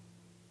power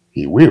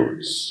he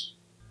wields.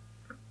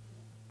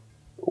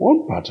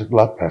 One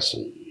particular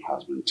person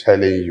has been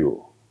telling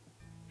you,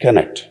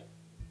 Kenneth,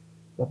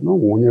 that no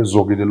one is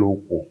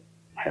zogidelo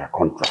higher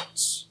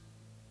contracts,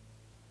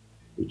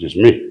 which is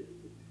me.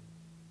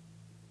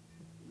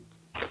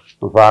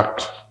 In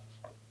fact,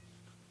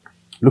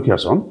 Look here,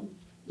 son.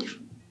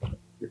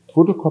 A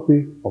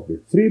photocopy of a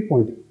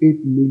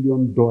 $3.8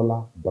 million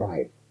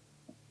bribe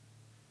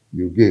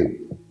you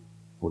gave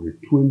for the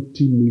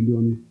 $20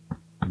 million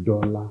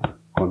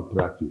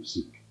contract you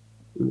seek.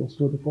 It was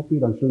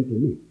photocopied and shown to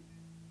me.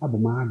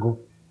 Abumago,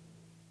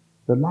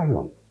 the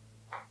lion.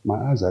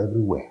 My eyes are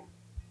everywhere.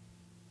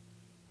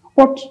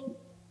 But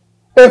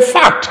a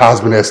fact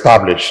has been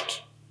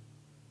established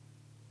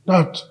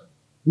that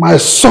my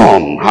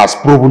son has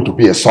proven to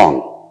be a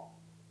son,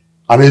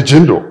 and a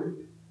jindo.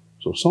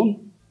 So,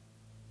 son,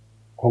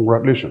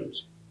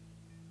 congratulations.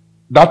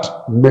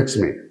 That makes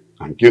me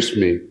and gives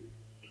me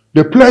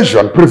the pleasure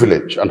and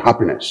privilege and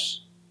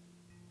happiness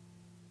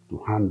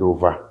to hand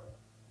over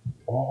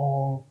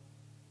all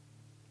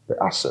the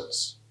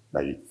assets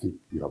that you think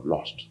you have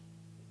lost,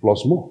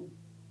 plus more.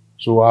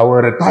 So I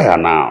will retire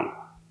now.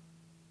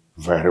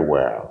 Very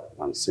well.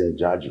 And say,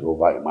 Judge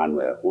Jehovah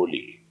Emmanuel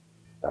Holy,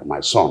 that my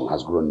son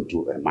has grown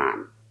into a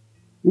man.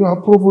 You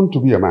are proven to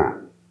be a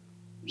man.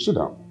 Sit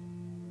down.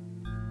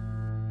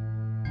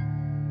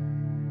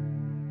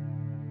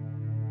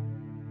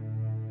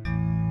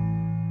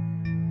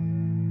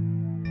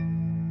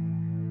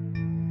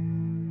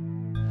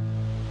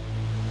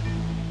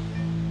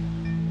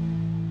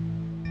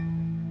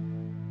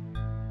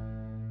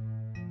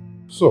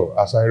 So,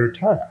 as I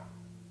retire,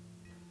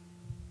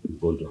 I'm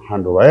going to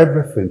hand over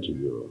everything to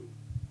you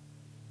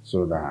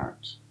so that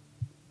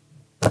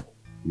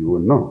you will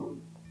know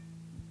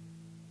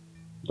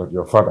that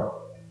your father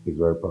is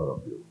very proud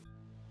of you.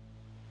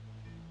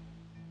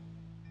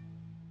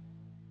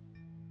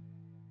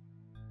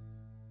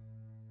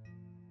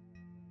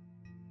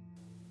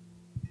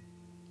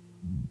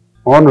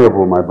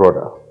 Honorable, my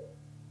brother,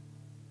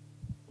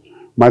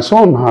 my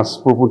son has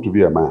proven to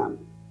be a man,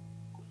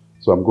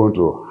 so I'm going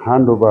to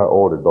hand over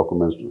all the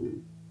documents to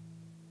him.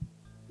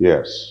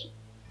 Yes,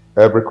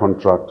 every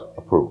contract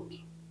approved.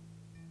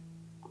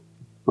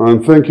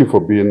 And thank you for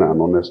being an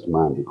honest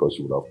man, because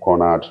you would have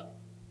cornered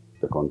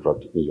the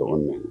contract in your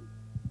own name.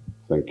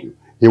 Thank you.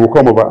 He will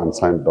come over and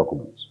sign the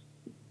documents.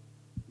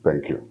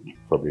 Thank you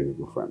for being a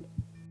good friend.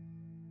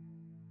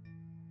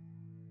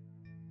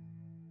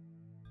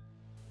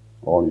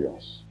 All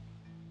yours.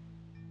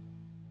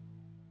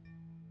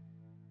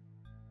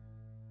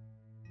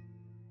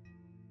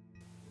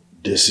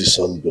 This is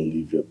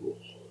unbelievable.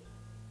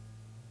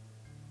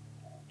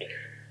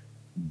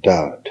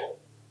 Dad,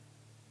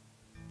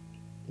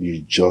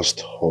 you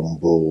just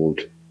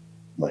humbled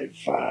my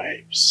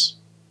vibes.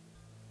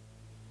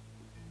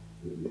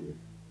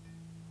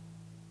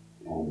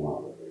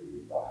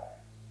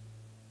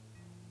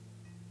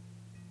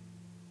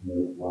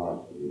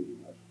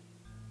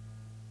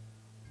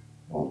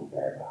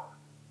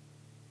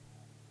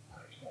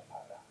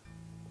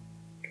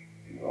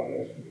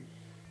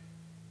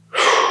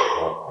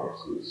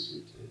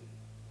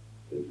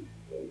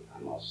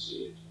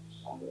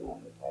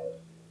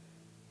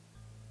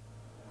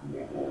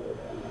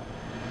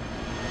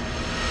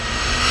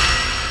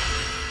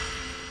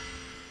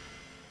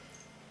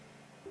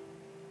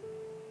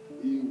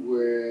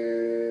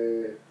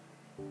 Iwe,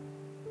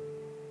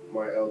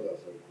 my elders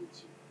are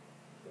with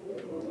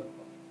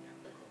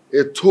you.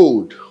 A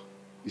toad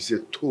is a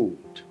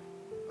toad,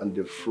 and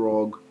a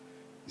frog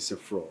is a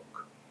frog.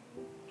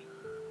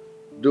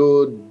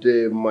 Though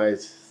they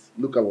might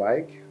look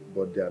alike,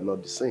 but they are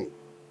not the same.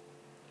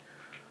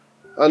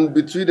 And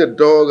between a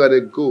dog and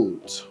a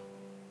goat,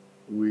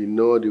 we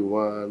know the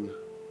one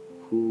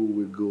who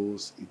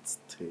wiggles its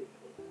tail.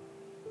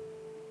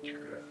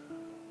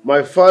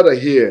 My father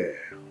here,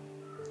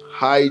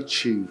 High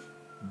Chief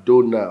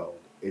Donald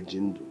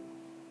Ejindo,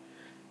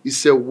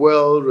 is a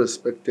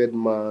well-respected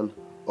man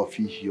of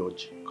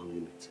Ihioji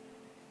community.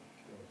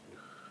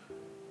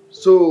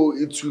 So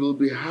it will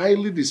be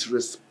highly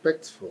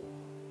disrespectful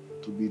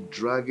to be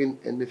dragging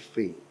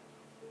anything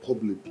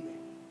publicly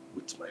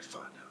with my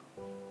father.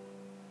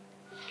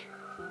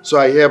 So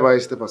I hereby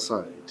step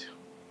aside.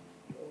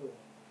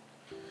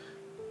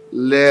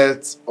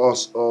 Let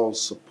us all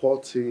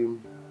support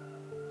him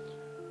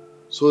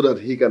so that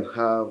he can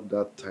have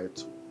that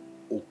title,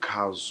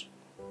 Okazu,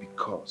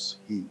 because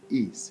he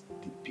is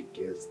the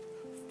biggest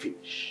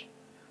fish.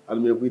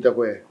 And me with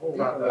away.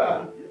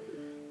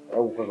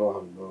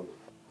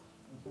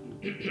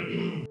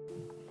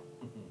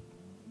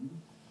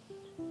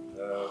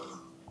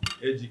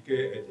 Ejike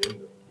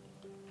Ejendo,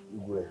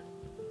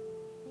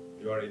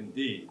 you are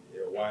indeed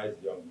a wise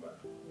young man.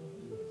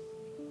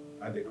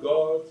 And the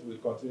gods will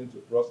continue to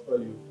prosper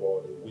you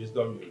for the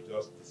wisdom you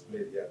just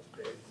displayed here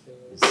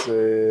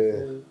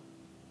today.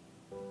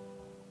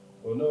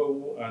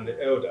 Ono and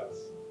the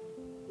elders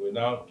will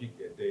now pick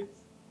a date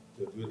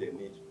to do the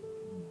needful.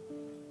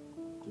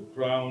 To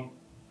crown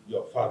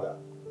your father,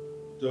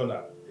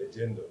 Donald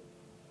Ejendo,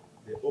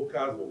 the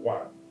Okazu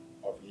one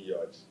of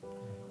Ihioji.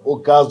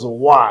 Okazu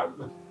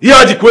one.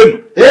 Ihioji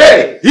Kwenu!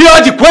 Hey!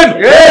 Ihioji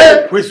Kwenu!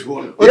 Hey! Which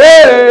one?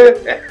 Hey!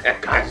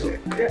 Okazu.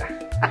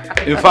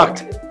 In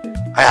fact,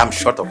 I am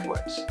short of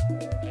words.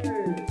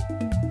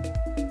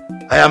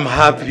 I am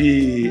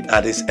happy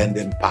at this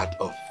ending part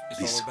of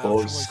this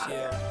whole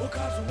saga.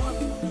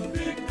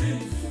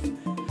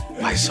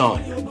 My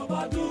son,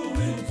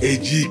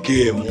 Ejike,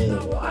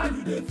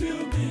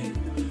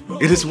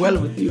 it is well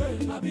with you.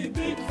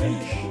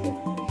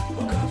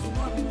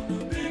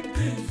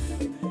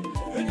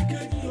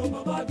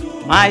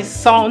 My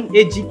son,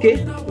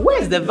 Ejike,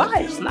 where's the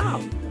vibes now?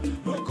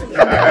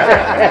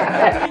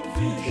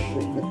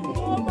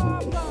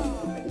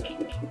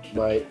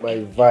 my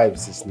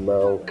vibes is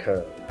now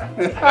calm.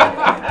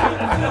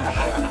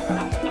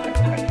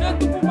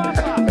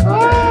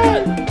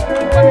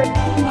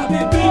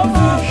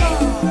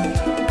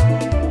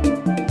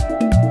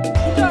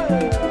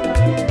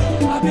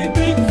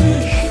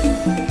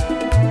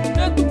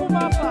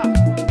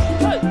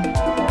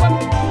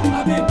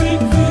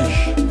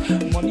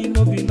 Money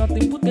no be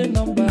nothing, put a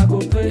number, I go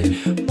pay.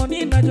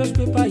 Money not just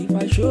paper, if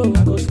I show,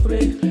 I go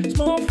spray.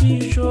 Small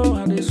fish show,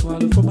 and they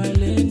swallow for my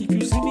lane. If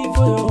you see me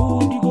for your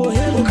hood, you go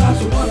hell.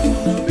 Because one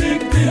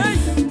big thing,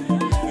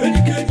 and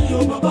you can't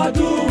your baba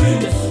do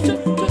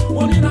it.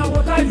 Money now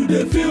what I do,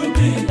 they feel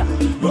me.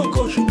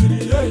 Loco should be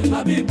the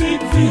I be big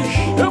fish.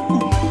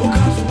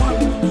 Because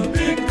one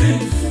big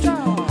thing,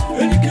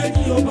 and you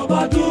can't your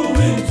baba do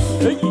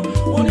it.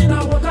 Money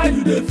now what I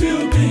do, they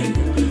feel me.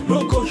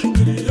 Loco should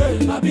be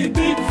the I be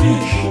big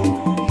fish.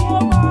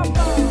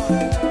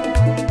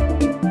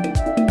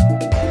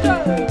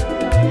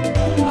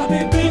 I be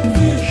big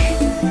fish.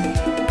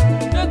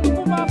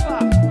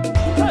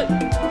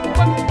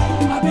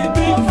 I be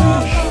big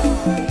fish.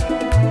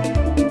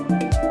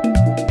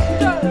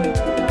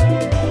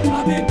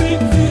 I be big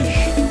fish.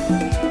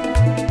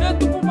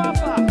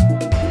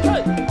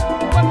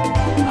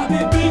 I be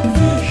big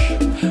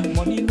fish.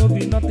 Money no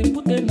be nothing,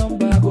 put a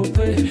number, I go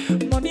pay.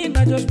 Money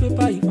not just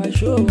paper, if I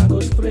show, I go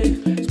spray.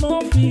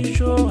 Small fish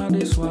show, and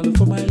they swallow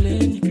for my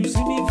lane. If you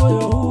see me for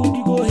your hood,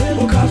 you go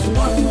hell. Because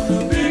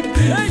one big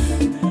thing,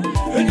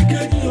 and you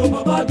can't your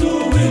baba do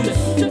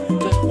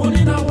it.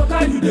 Money now what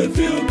I do, they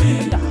feel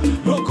me.